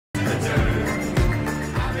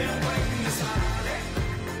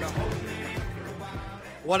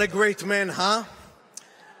What a great man, huh?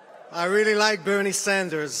 I really like Bernie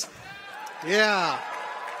Sanders. Yeah.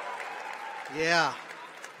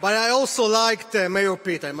 But I also liked Mayor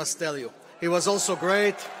Pete, I must tell you. He was also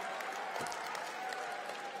great.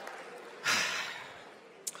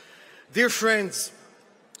 Dear friends,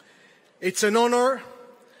 it's an honor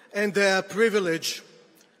and a privilege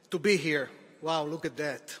to be here. Wow, look at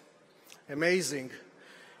that. Amazing.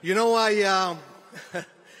 You know,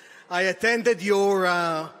 I attended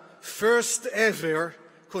your first ever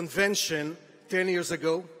convention 10 years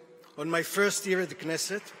ago on my first year at the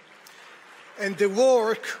Knesset. And the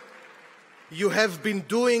work you have been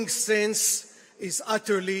doing since is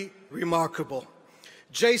utterly remarkable.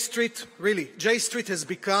 J Street has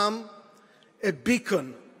become a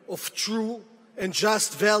beacon of true and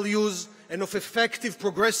just values and of effective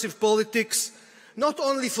progressive politics, not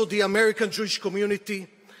only for the American Jewish community,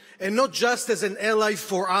 and not just as an ally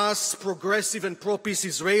for us, progressive and pro-peace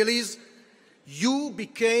Israelis. You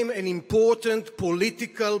became an important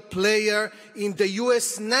political player in the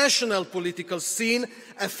US national political scene,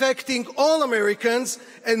 affecting all Americans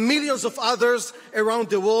and millions of others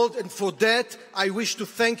around the world, and for that I wish to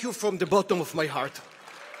thank you from the bottom of my heart.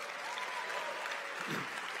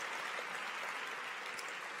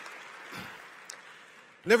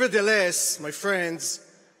 Nevertheless, my friends,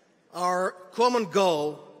 our common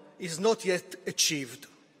goal is not yet achieved.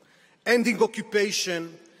 Ending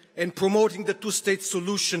occupation and promoting the two-state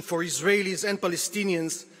solution for Israelis and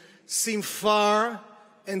Palestinians seem far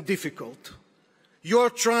and difficult. You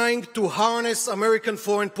are trying to harness American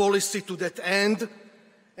foreign policy to that end,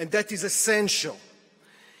 and that is essential.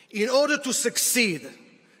 In order to succeed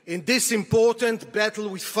in this important battle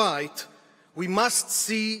we fight, we must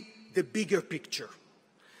see the bigger picture.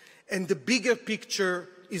 And the bigger picture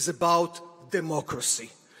is about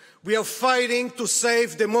democracy. We are fighting to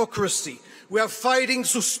save democracy. We are fighting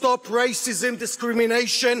to stop racism,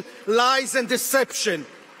 discrimination, lies and deception.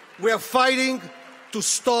 We are fighting to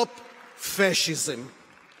stop fascism.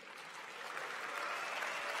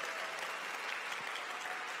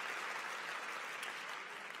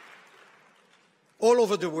 All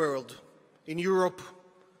over the world, in Europe,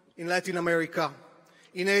 in Latin America,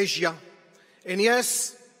 in Asia, and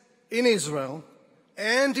yes, in Israel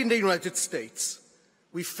and in the United States,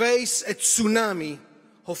 we face a tsunami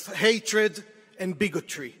of hatred and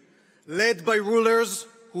bigotry, led by rulers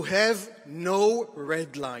who have no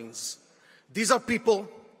red lines. These are people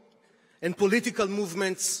and political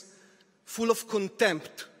movements full of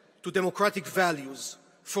contempt to democratic values.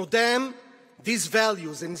 For them, these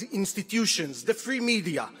values and institutions, the free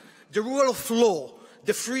media, the rule of law,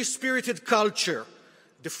 the free-spirited culture,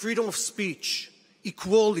 the freedom of speech,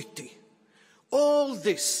 equality, all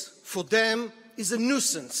this for them is a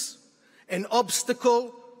nuisance, an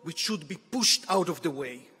obstacle which should be pushed out of the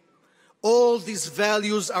way. All these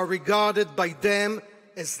values are regarded by them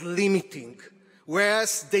as limiting,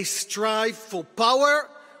 whereas they strive for power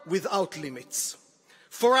without limits.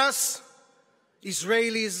 For us,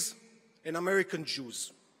 Israelis and American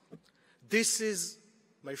Jews, this is,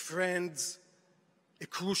 my friends, a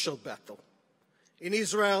crucial battle. In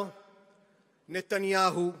Israel,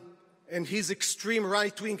 Netanyahu and his extreme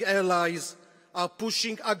right-wing allies are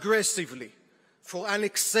pushing aggressively for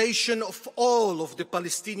annexation of all of the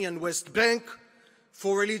Palestinian West Bank,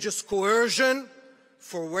 for religious coercion,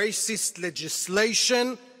 for racist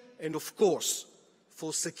legislation, and of course,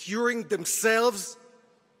 for securing themselves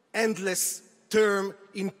endless term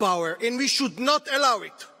in power. And we should not allow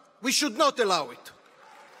it. We should not allow it.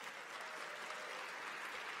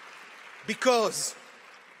 Because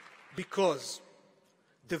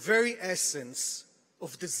the very essence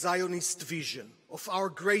of the Zionist vision, of our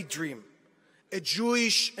great dream, a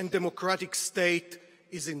Jewish and democratic state,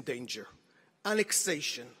 is in danger.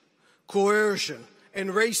 Annexation, coercion, and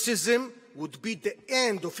racism would be the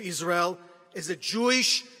end of Israel as a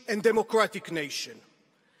Jewish and democratic nation.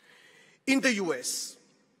 In the US,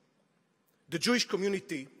 the Jewish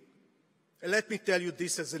community, and let me tell you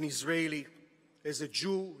this as an Israeli, as a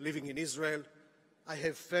Jew living in Israel, I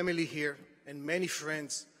have family here and many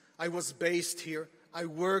friends. I was based here, I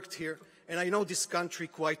worked here, and I know this country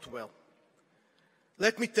quite well.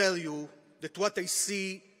 Let me tell you that what I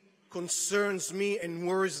see concerns me and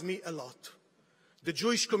worries me a lot. The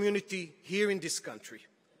Jewish community here in this country,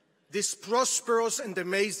 this prosperous and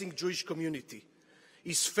amazing Jewish community,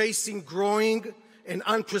 is facing growing and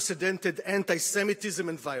unprecedented anti-Semitism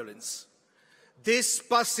and violence. This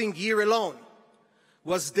passing year alone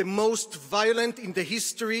was the most violent in the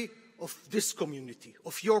history of this community,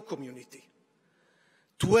 of your community.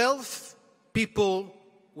 12 people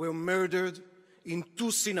were murdered in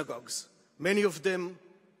 2 synagogues, many of them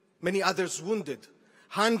many others wounded,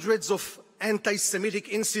 hundreds of anti-Semitic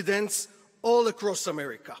incidents all across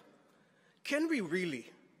America. Can we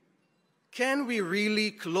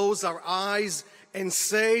really close our eyes and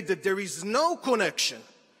say that there is no connection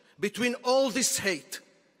between all this hate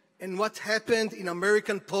and what happened in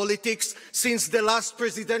American politics since the last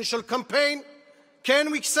presidential campaign?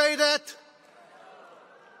 Can we say that?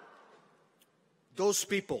 Those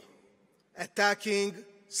people attacking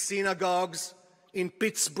synagogues in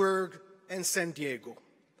Pittsburgh and San Diego,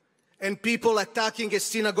 and people attacking a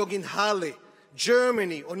synagogue in Halle,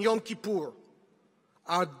 Germany, on Yom Kippur,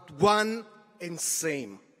 are one and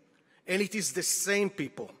same. And it is the same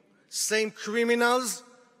people, same criminals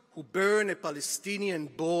who burn a Palestinian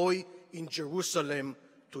boy in Jerusalem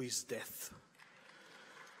to his death.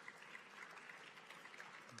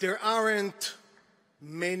 There aren't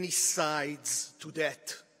many sides to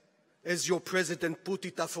that, as your president put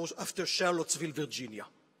it after Charlottesville, Virginia.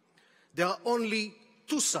 There are only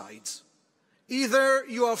two sides. Either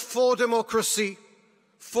you are for democracy,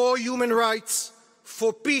 for human rights,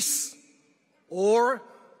 for peace, or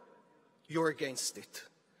you're against it.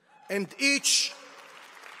 And each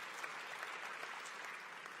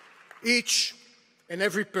and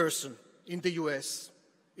every person in the US,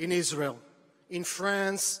 in Israel, in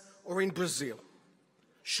France, or in Brazil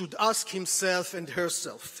should ask himself and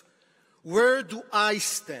herself, where do I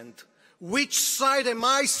stand? Which side am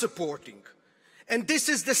I supporting? And this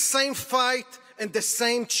is the same fight and the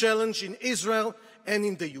same challenge in Israel and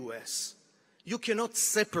in the US. You cannot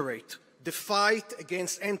separate the fight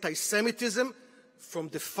against anti-Semitism from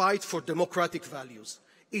the fight for democratic values.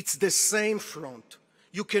 It's the same front.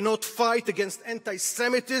 You cannot fight against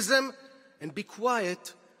anti-Semitism and be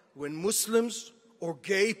quiet when Muslims or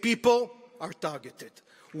gay people are targeted.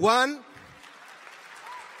 One,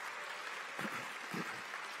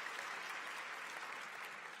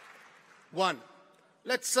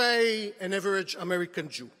 let's say an average American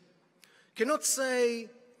Jew, cannot say,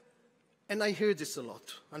 and I hear this a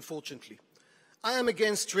lot, unfortunately, I am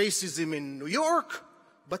against racism in New York,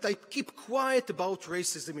 but I keep quiet about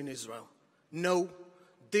racism in Israel. No,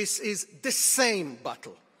 this is the same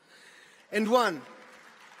battle. And one,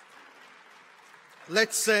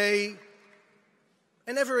 let's say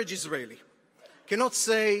an average Israeli, cannot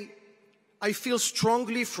say, I feel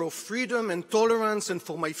strongly for freedom and tolerance and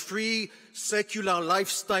for my free secular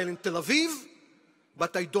lifestyle in Tel Aviv,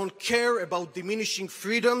 but I don't care about diminishing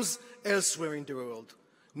freedoms elsewhere in the world.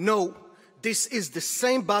 No, this is the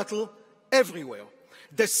same battle everywhere.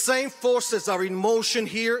 The same forces are in motion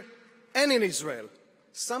here and in Israel.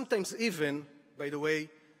 Sometimes even, by the way,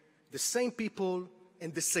 the same people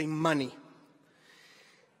and the same money.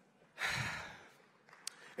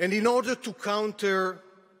 And in order to counter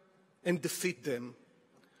and defeat them,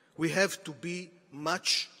 we have to be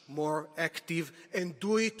much more active and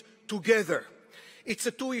do it together. It's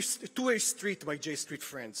a two-way street, my J Street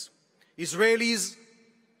friends. Israelis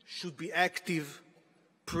should be active,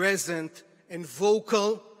 present, and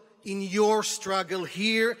vocal in your struggle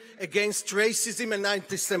here against racism and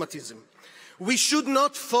anti-Semitism. We should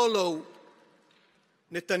not follow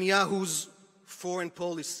Netanyahu's foreign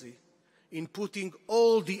policy in putting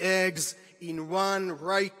all the eggs in one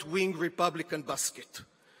right-wing Republican basket.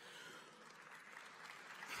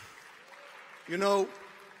 You know,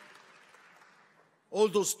 all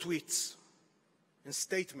those tweets and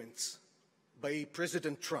statements by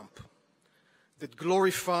President Trump that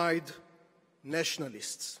glorified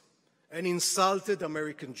nationalists and insulted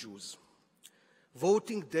American Jews.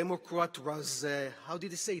 Voting Democrat was, how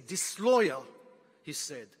did he say, disloyal, he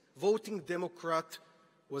said. Voting Democrat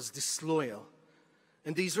was disloyal.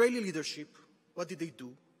 And the Israeli leadership, what did they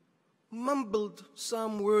do? Mumbled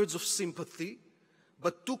some words of sympathy,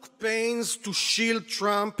 but took pains to shield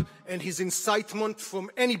Trump and his incitement from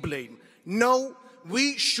any blame. No,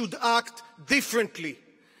 we should act differently.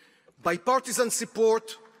 Bipartisan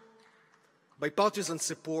support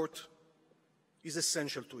is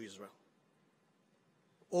essential to Israel.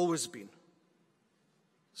 Always been.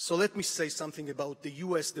 So let me say something about the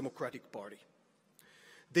US Democratic Party.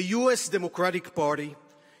 The US Democratic Party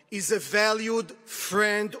is a valued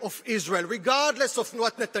friend of Israel, regardless of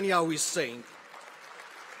what Netanyahu is saying.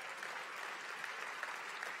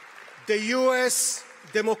 The US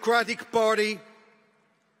Democratic Party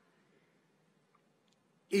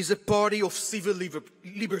is a party of civil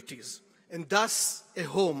liberties, and thus a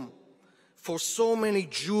home for so many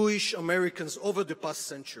Jewish Americans over the past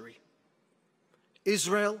century.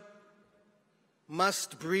 Israel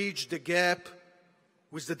must bridge the gap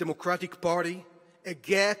with the Democratic Party, a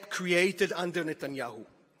gap created under Netanyahu.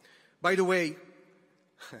 By the way,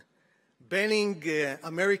 banning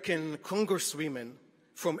American congresswomen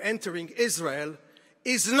from entering Israel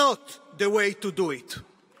is not the way to do it.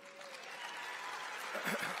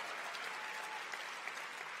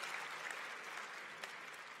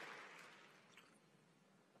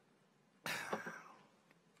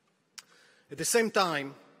 At the same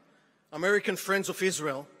time, American friends of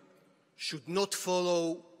Israel should not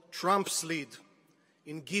follow Trump's lead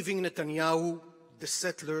in giving Netanyahu, the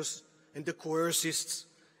settlers, and the coercists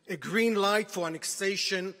a green light for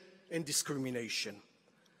annexation and discrimination.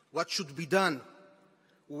 What should be done?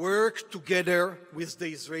 Work together with the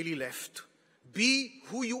Israeli left. Be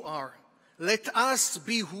who you are. Let us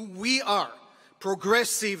be who we are.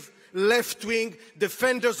 Progressive, left-wing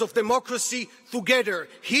defenders of democracy together,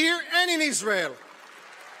 here and in Israel.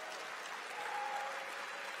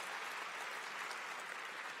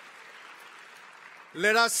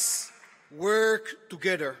 Let us work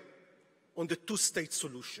together on the two-state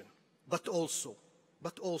solution, but also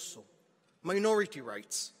minority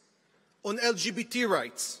rights, on LGBT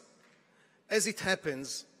rights. As it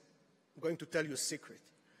happens, I'm going to tell you a secret.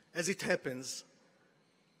 As it happens,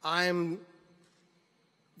 I'm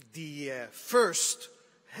the first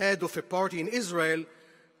head of a party in Israel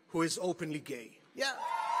who is openly gay. Yeah.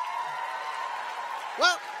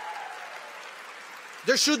 Well,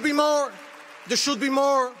 there should be more. There should be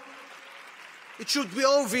more. It should be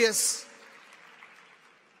obvious.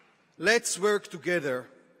 Let's work together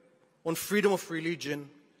on freedom of religion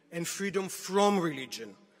and freedom from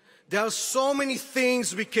religion. There are so many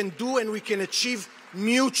things we can do and we can achieve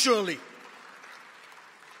mutually.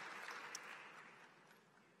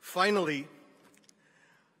 Finally,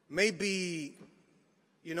 maybe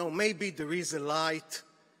there is a light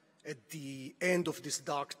at the end of this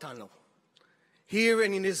dark tunnel. Here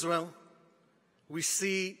and in Israel, we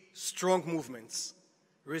see strong movements,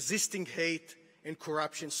 resisting hate and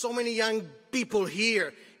corruption. So many young people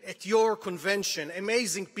here at your convention,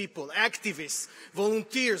 amazing people, activists,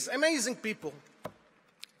 volunteers, amazing people.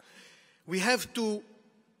 We have to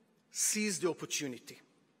seize the opportunity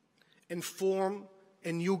and form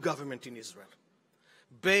a new government in Israel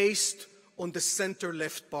based on the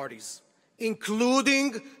center-left parties,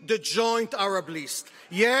 including the joint Arab list.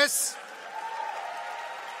 Yes,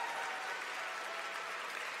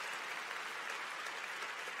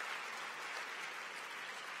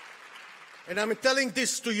 and I'm telling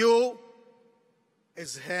this to you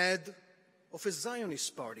as head of a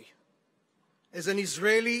Zionist party, as an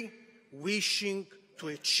Israeli wishing to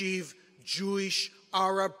achieve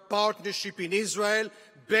Jewish-Arab partnership in Israel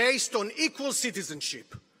based on equal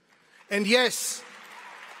citizenship. And yes,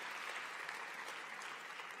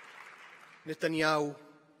 Netanyahu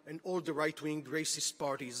and all the right-wing racist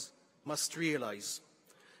parties must realize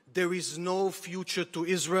there is no future to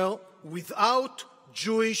Israel without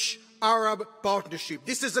Jewish-Arab partnership.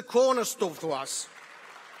 This is a cornerstone for us.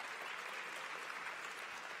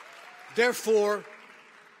 Therefore,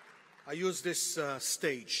 I use this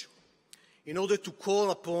stage in order to call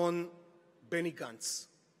upon Benny Gantz,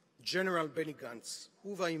 General Benny Gantz,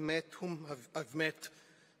 whom I've met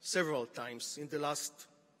several times in the last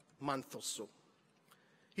month or so.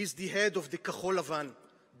 He's the head of the Kahol Lavan,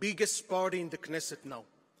 biggest party in the Knesset now.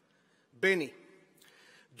 Benny,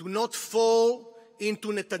 do not fall into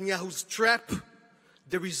Netanyahu's trap.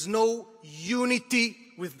 There is no unity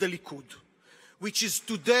with the Likud, which is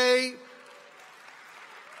today,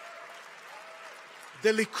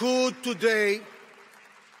 the Likud today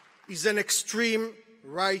is an extreme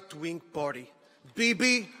right-wing party.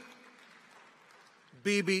 Bibi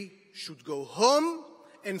should go home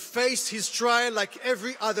and face his trial like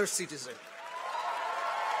every other citizen.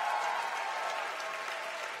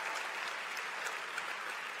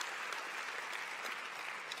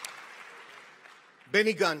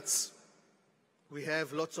 Benny Gantz, we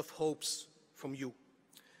have lots of hopes from you.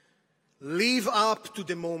 Live up to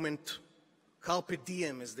the moment, carpe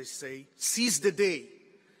diem, as they say, seize the day,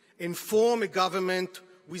 and form a government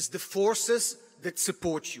with the forces that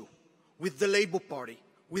support you, with the Labour Party,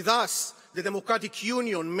 with us, the Democratic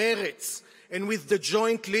Union, Meretz, and with the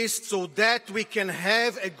joint list so that we can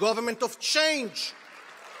have a government of change.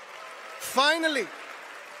 Finally,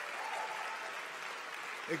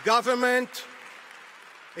 a government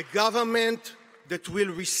that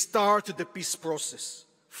will restart the peace process,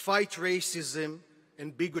 fight racism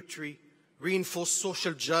and bigotry, reinforce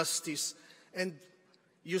social justice, and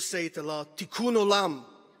you say it a lot, tikkun olam.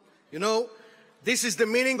 You know, this is the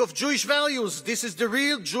meaning of Jewish values. This is the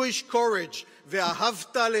real Jewish courage.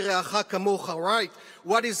 Ve'ahavta lereacha kamocha, right?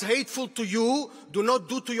 What is hateful to you, do not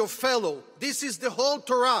do to your fellow. This is the whole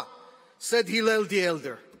Torah, said Hillel the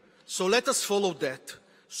elder. So let us follow that.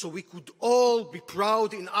 so we could all be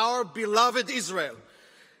proud in our beloved Israel.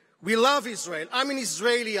 We love Israel. I'm an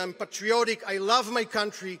Israeli, I'm patriotic, I love my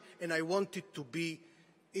country, and I want it to be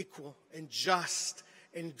equal and just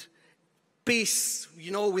and peace,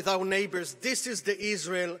 with our neighbors. This is the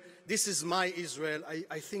Israel, this is my Israel.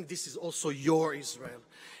 I think this is also your Israel.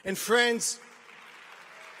 And friends,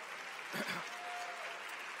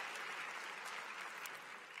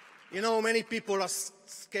 many people are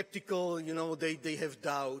skeptical, they have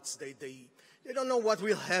doubts, they don't know what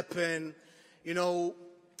will happen,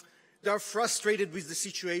 they are frustrated with the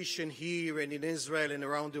situation here and in Israel and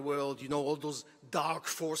around the world, all those dark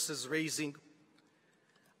forces raising.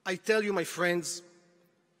 I tell you, my friends,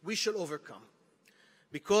 we shall overcome.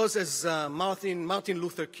 Because as Martin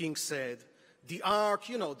Luther King said, the arc,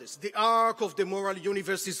 the arc of the moral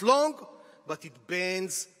universe is long, but it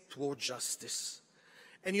bends toward justice.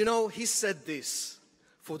 And he said this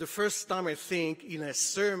for the first time, I think, in a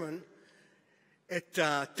sermon at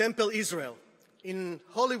Temple Israel in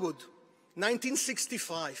Hollywood,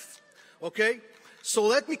 1965. Okay? So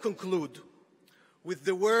let me conclude with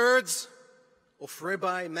the words of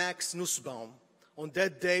Rabbi Max Nussbaum on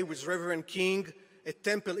that day with Reverend King at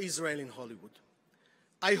Temple Israel in Hollywood.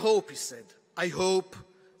 I hope, he said, I hope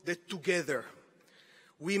that together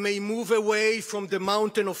we may move away from the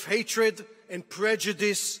mountain of hatred and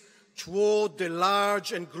prejudice toward the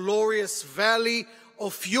large and glorious valley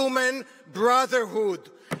of human brotherhood.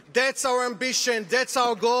 That's our ambition, that's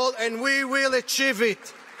our goal, and we will achieve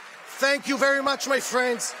it. Thank you very much, my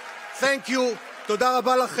friends. Thank you. Toda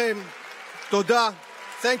rabba lachem. Toda.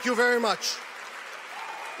 Thank you very much.